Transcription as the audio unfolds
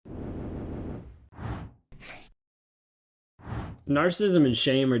Narcissism and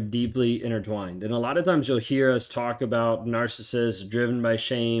shame are deeply intertwined. And a lot of times you'll hear us talk about narcissists driven by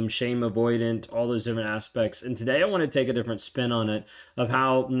shame, shame avoidant, all those different aspects. And today I want to take a different spin on it of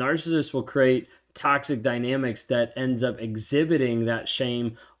how narcissists will create toxic dynamics that ends up exhibiting that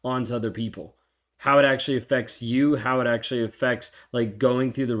shame onto other people. How it actually affects you, how it actually affects like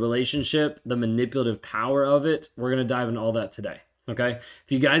going through the relationship, the manipulative power of it. We're going to dive into all that today. Okay.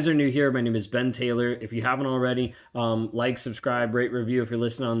 If you guys are new here, my name is Ben Taylor. If you haven't already, like, subscribe, rate, review. If you're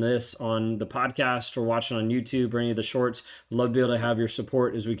listening on this on the podcast or watching on YouTube or any of the shorts, I'd love to be able to have your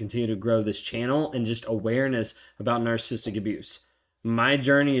support as we continue to grow this channel and just awareness about narcissistic abuse. My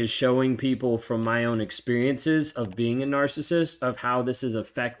journey is showing people from my own experiences of being a narcissist, of how this has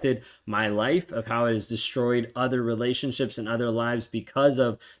affected my life, of how it has destroyed other relationships and other lives because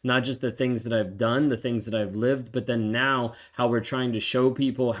of not just the things that I've done, the things that I've lived, but then now how we're trying to show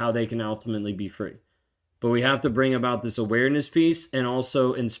people how they can ultimately be free. But we have to bring about this awareness piece and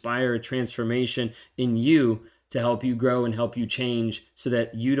also inspire a transformation in you to help you grow and help you change so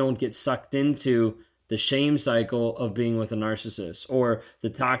that you don't get sucked into the shame cycle of being with a narcissist or the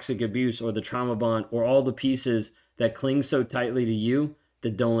toxic abuse or the trauma bond or all the pieces that cling so tightly to you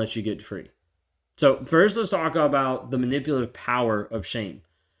that don't let you get free. So first, let's talk about the manipulative power of shame.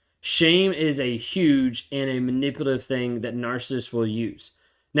 Shame is a huge and a manipulative thing that narcissists will use.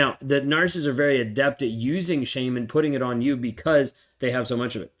 Now, the narcissists are very adept at using shame and putting it on you because they have so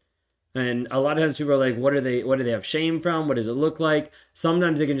much of it. And a lot of times people are like, what do they have shame from? What does it look like?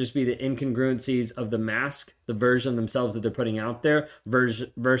 Sometimes it can just be the incongruencies of the mask, the version of themselves that they're putting out there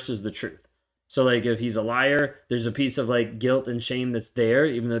versus the truth. So like if he's a liar, there's a piece of like guilt and shame that's there,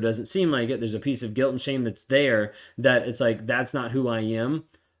 even though it doesn't seem like it. There's a piece of guilt and shame that's there that it's like, that's not who I am,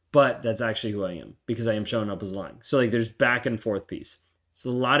 but that's actually who I am because I am showing up as lying. So like there's back and forth piece. So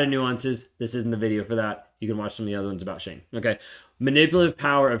a lot of nuances. This isn't the video for that. You can watch some of the other ones about shame. Okay. Manipulative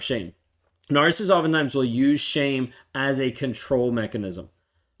power of shame. Narcissists oftentimes will use shame as a control mechanism,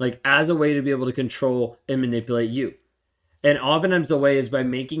 like as a way to be able to control and manipulate you. And oftentimes the way is by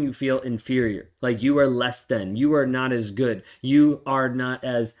making you feel inferior, like you are less than, you are not as good, you are not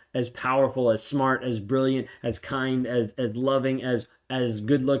as powerful, as smart, as brilliant, as kind, as loving, as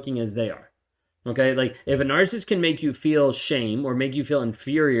good looking as they are. Okay, like if a narcissist can make you feel shame or make you feel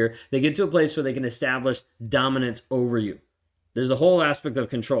inferior, they get to a place where they can establish dominance over you. There's the whole aspect of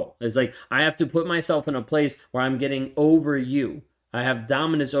control. It's like, I have to put myself in a place where I'm getting over you. I have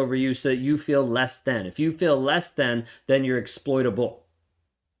dominance over you so that you feel less than. If you feel less than, then you're exploitable.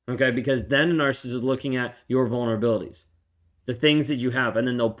 Okay, because then a narcissist is looking at your vulnerabilities, the things that you have, and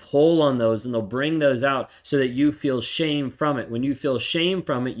then they'll pull on those and they'll bring those out so that you feel shame from it. When you feel shame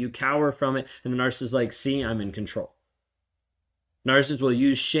from it, you cower from it, and the narcissist is like, see, I'm in control. Narcissists will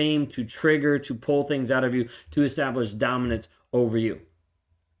use shame to trigger, to pull things out of you, to establish dominance over you.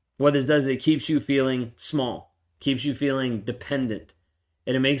 What this does is it keeps you feeling small, keeps you feeling dependent,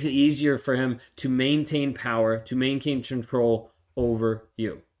 and it makes it easier for him to maintain power, to maintain control over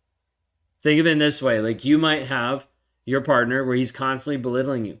you. Think of it in this way, like you might have your partner where he's constantly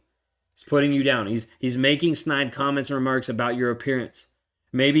belittling you. He's putting you down. He's making snide comments and remarks about your appearance.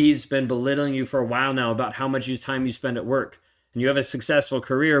 Maybe he's been belittling you for a while now about how much time you spend at work. And you have a successful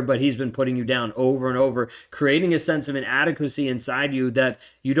career, but he's been putting you down over and over, creating a sense of inadequacy inside you that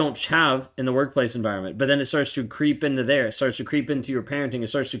you don't have in the workplace environment. But then it starts to creep into there. It starts to creep into your parenting. It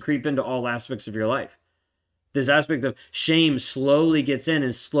starts to creep into all aspects of your life. This aspect of shame slowly gets in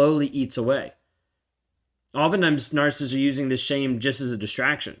and slowly eats away. Oftentimes, narcissists are using this shame just as a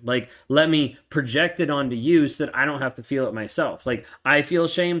distraction. Like, let me project it onto you so that I don't have to feel it myself. Like, I feel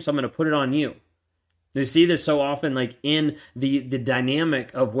shame, so I'm going to put it on you. You see this so often, like in the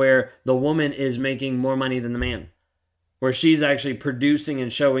dynamic of where the woman is making more money than the man, where she's actually producing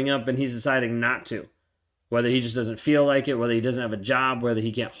and showing up and he's deciding not to, whether he just doesn't feel like it, whether he doesn't have a job, whether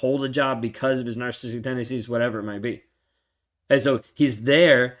he can't hold a job because of his narcissistic tendencies, whatever it might be. And so he's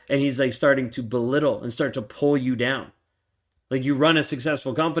there and he's like starting to belittle and start to pull you down. Like you run a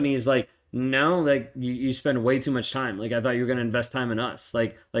successful company, is like, no, like you spend way too much time. Like I thought you were going to invest time in us.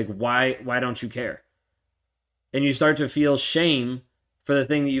 Like why don't you care? And you start to feel shame for the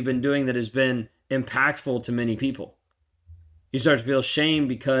thing that you've been doing that has been impactful to many people. You start to feel shame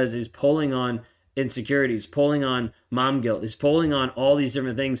because he's pulling on insecurities, pulling on mom guilt, he's pulling on all these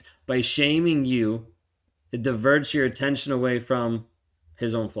different things. By shaming you, it diverts your attention away from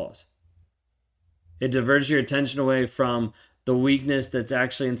his own flaws. It diverts your attention away from the weakness that's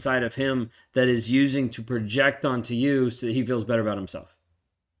actually inside of him that is using to project onto you so that he feels better about himself.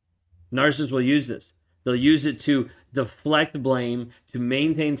 Narcissists will use this. They'll use it to deflect blame, to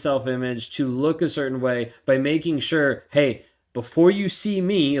maintain self-image, to look a certain way by making sure, hey, before you see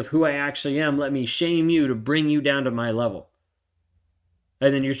me of who I actually am, let me shame you to bring you down to my level.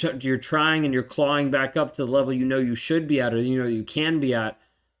 And then you're trying and you're clawing back up to the level you know you should be at or you know you can be at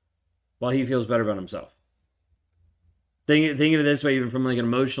while he feels better about himself. Think of it this way, even from like an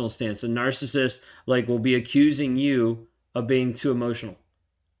emotional stance. A narcissist will be accusing you of being too emotional,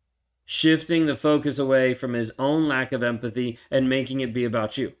 shifting the focus away from his own lack of empathy and making it be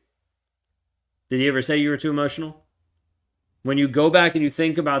about you. Did he ever say you were too emotional? When you go back and you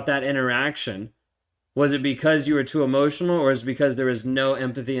think about that interaction, was it because you were too emotional, or is it because there was no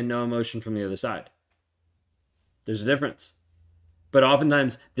empathy and no emotion from the other side? There's a difference. But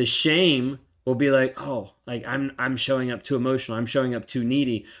oftentimes the shame will be I'm showing up too emotional, I'm showing up too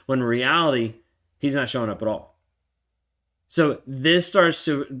needy, when in reality, he's not showing up at all. So this starts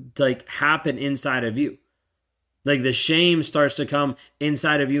to happen inside of you. The shame starts to come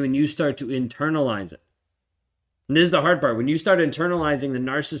inside of you and you start to internalize it. And this is the hard part. When you start internalizing the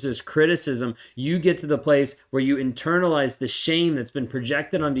narcissist criticism, you get to the place where you internalize the shame that's been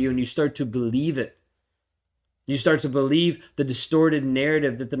projected onto you and you start to believe it. You start to believe the distorted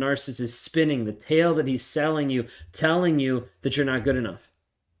narrative that the narcissist is spinning, the tale that he's selling you, telling you that you're not good enough,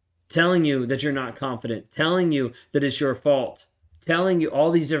 telling you that you're not confident, telling you that it's your fault, telling you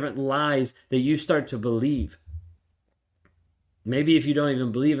all these different lies that you start to believe. Maybe if you don't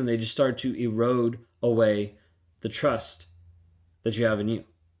even believe them, they just start to erode away the trust that you have in you.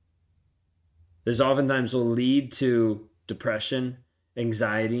 This oftentimes will lead to depression,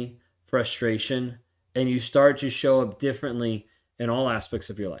 anxiety, frustration, and you start to show up differently in all aspects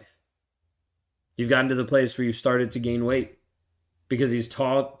of your life. You've gotten to the place where you've started to gain weight because he's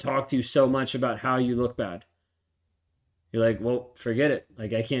talked to you so much about how you look bad. You're like, well, forget it. I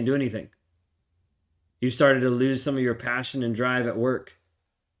can't do anything. You started to lose some of your passion and drive at work.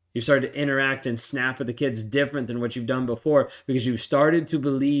 You started to interact and snap at the kids different than what you've done before because you've started to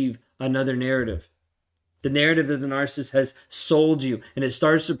believe another narrative. The narrative that the narcissist has sold you, and it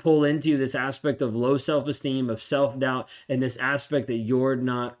starts to pull into you this aspect of low self-esteem, of self-doubt, and this aspect that you're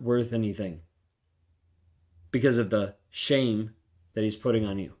not worth anything because of the shame that he's putting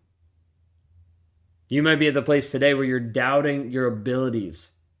on you. You might be at the place today where you're doubting your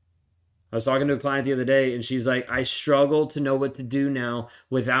abilities. I was talking to a client the other day, and she's like, I struggle to know what to do now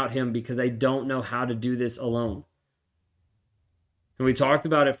without him because I don't know how to do this alone. And we talked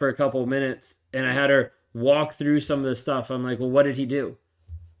about it for a couple of minutes, and I had her walk through some of the stuff. I'm like, well, what did he do?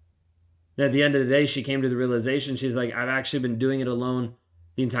 And at the end of the day, she came to the realization, she's like, I've actually been doing it alone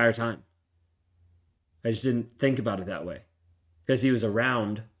the entire time. I just didn't think about it that way because he was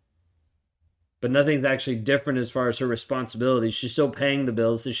around. But nothing's actually different as far as her responsibilities. She's still paying the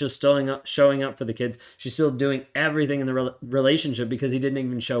bills. She's still showing up for the kids. She's still doing everything in the relationship because he didn't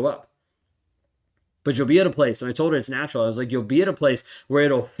even show up. But you'll be at a place, and I told her it's natural. I was like, you'll be at a place where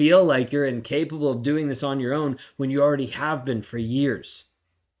it'll feel like you're incapable of doing this on your own when you already have been for years.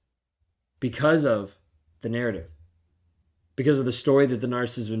 Because of the narrative. Because of the story that the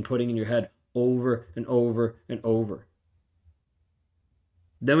narcissist has been putting in your head over and over and over.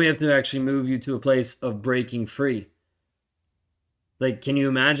 Then we have to actually move you to a place of breaking free. Can you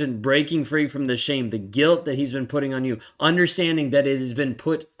imagine breaking free from the shame, the guilt that he's been putting on you, understanding that it has been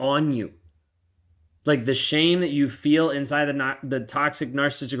put on you? The shame that you feel inside the toxic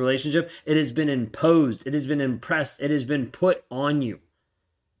narcissistic relationship, it has been imposed, it has been impressed, it has been put on you.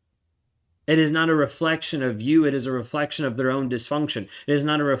 It is not a reflection of you. It is a reflection of their own dysfunction. It is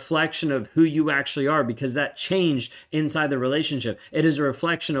not a reflection of who you actually are because that changed inside the relationship. It is a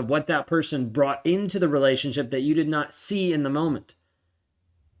reflection of what that person brought into the relationship that you did not see in the moment.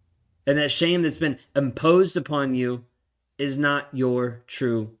 And that shame that's been imposed upon you is not your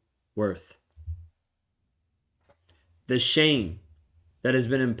true worth. The shame that has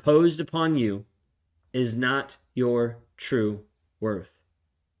been imposed upon you is not your true worth.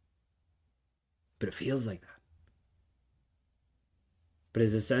 But it feels like that. But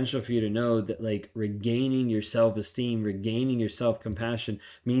it's essential for you to know that regaining your self-esteem, regaining your self-compassion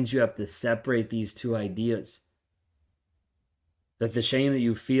means you have to separate these two ideas. That the shame that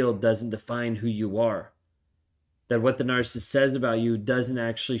you feel doesn't define who you are. That what the narcissist says about you doesn't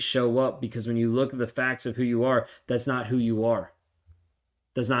actually show up because when you look at the facts of who you are, that's not who you are.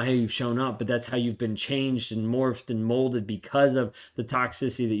 That's not how you've shown up, but that's how you've been changed and morphed and molded because of the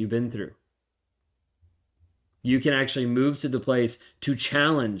toxicity that you've been through. You can actually move to the place to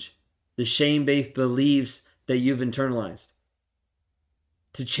challenge the shame-based beliefs that you've internalized.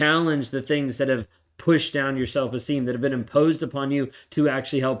 To challenge the things that have pushed down your self-esteem, that have been imposed upon you to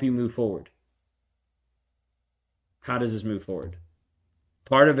actually help you move forward. How does this move forward?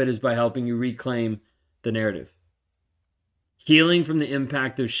 Part of it is by helping you reclaim the narrative. Healing from the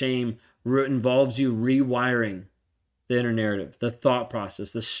impact of shame involves you rewiring the inner narrative, the thought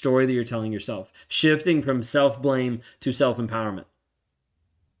process, the story that you're telling yourself, shifting from self-blame to self-empowerment.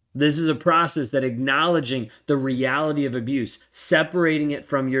 This is a process that acknowledging the reality of abuse, separating it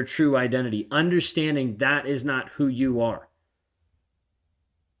from your true identity, understanding that is not who you are.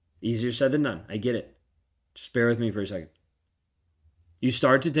 Easier said than done. I get it. Just bear with me for a second. You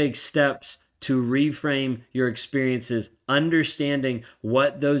start to take steps to reframe your experiences, understanding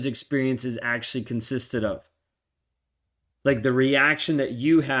what those experiences actually consisted of. Like the reaction that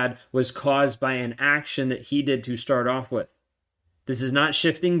you had was caused by an action that he did to start off with. This is not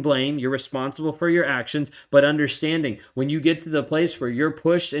shifting blame. You're responsible for your actions, but understanding when you get to the place where you're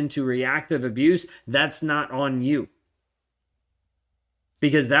pushed into reactive abuse, that's not on you.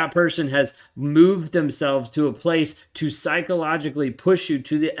 Because that person has moved themselves to a place to psychologically push you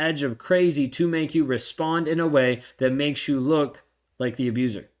to the edge of crazy to make you respond in a way that makes you look like the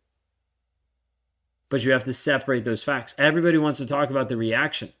abuser. But you have to separate those facts. Everybody wants to talk about the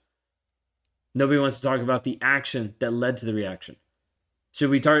reaction. Nobody wants to talk about the action that led to the reaction. So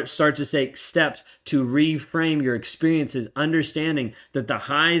we start to take steps to reframe your experiences, understanding that the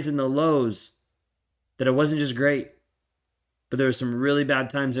highs and the lows, that it wasn't just great, but there were some really bad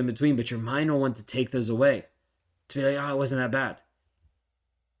times in between, but your mind will want to take those away. To be like, oh, it wasn't that bad.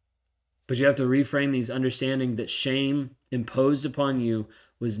 But you have to reframe these, understanding that shame imposed upon you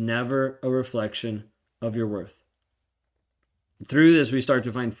was never a reflection of your worth. Through this, we start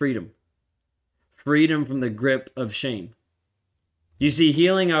to find freedom. Freedom from the grip of shame. You see,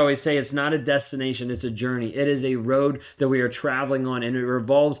 healing, I always say, it's not a destination, it's a journey. It is a road that we are traveling on, and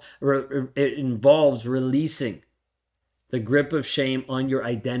it involves releasing the grip of shame on your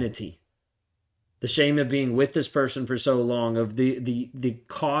identity. The shame of being with this person for so long, of the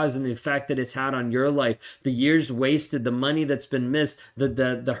cause and the effect that it's had on your life, the years wasted, the money that's been missed,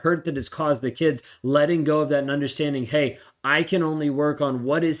 the hurt that has caused the kids, letting go of that and understanding, hey, I can only work on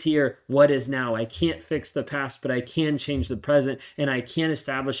what is here, what is now. I can't fix the past, but I can change the present, and I can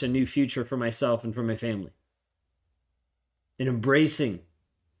establish a new future for myself and for my family. And embracing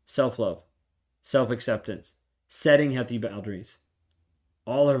self-love, self-acceptance, setting healthy boundaries.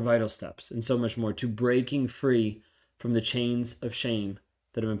 All are vital steps and so much more to breaking free from the chains of shame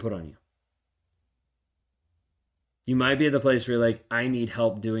that have been put on you. You might be at the place where you're like, I need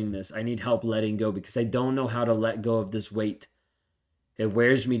help doing this. I need help letting go because I don't know how to let go of this weight. It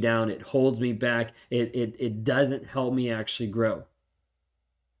wears me down. It holds me back. It doesn't help me actually grow.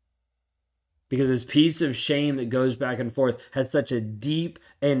 Because this piece of shame that goes back and forth has such a deep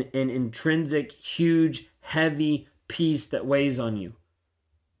and intrinsic, huge, heavy piece that weighs on you.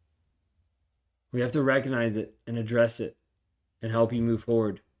 We have to recognize it and address it and help you move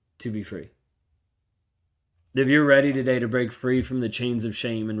forward to be free. If you're ready today to break free from the chains of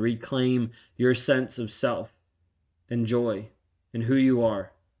shame and reclaim your sense of self and joy and who you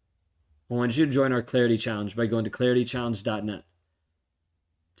are, I want you to join our Clarity Challenge by going to claritychallenge.net.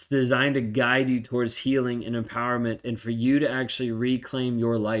 It's designed to guide you towards healing and empowerment and for you to actually reclaim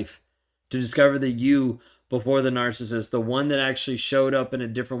your life, to discover the you before the narcissist, the one that actually showed up in a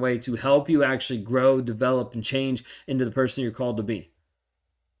different way to help you actually grow, develop, and change into the person you're called to be.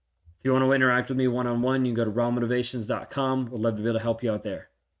 If you want to interact with me one-on-one, you can go to rawmotivations.com. We'd love to be able to help you out there.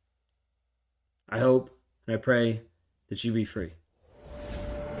 I hope and I pray that you be free.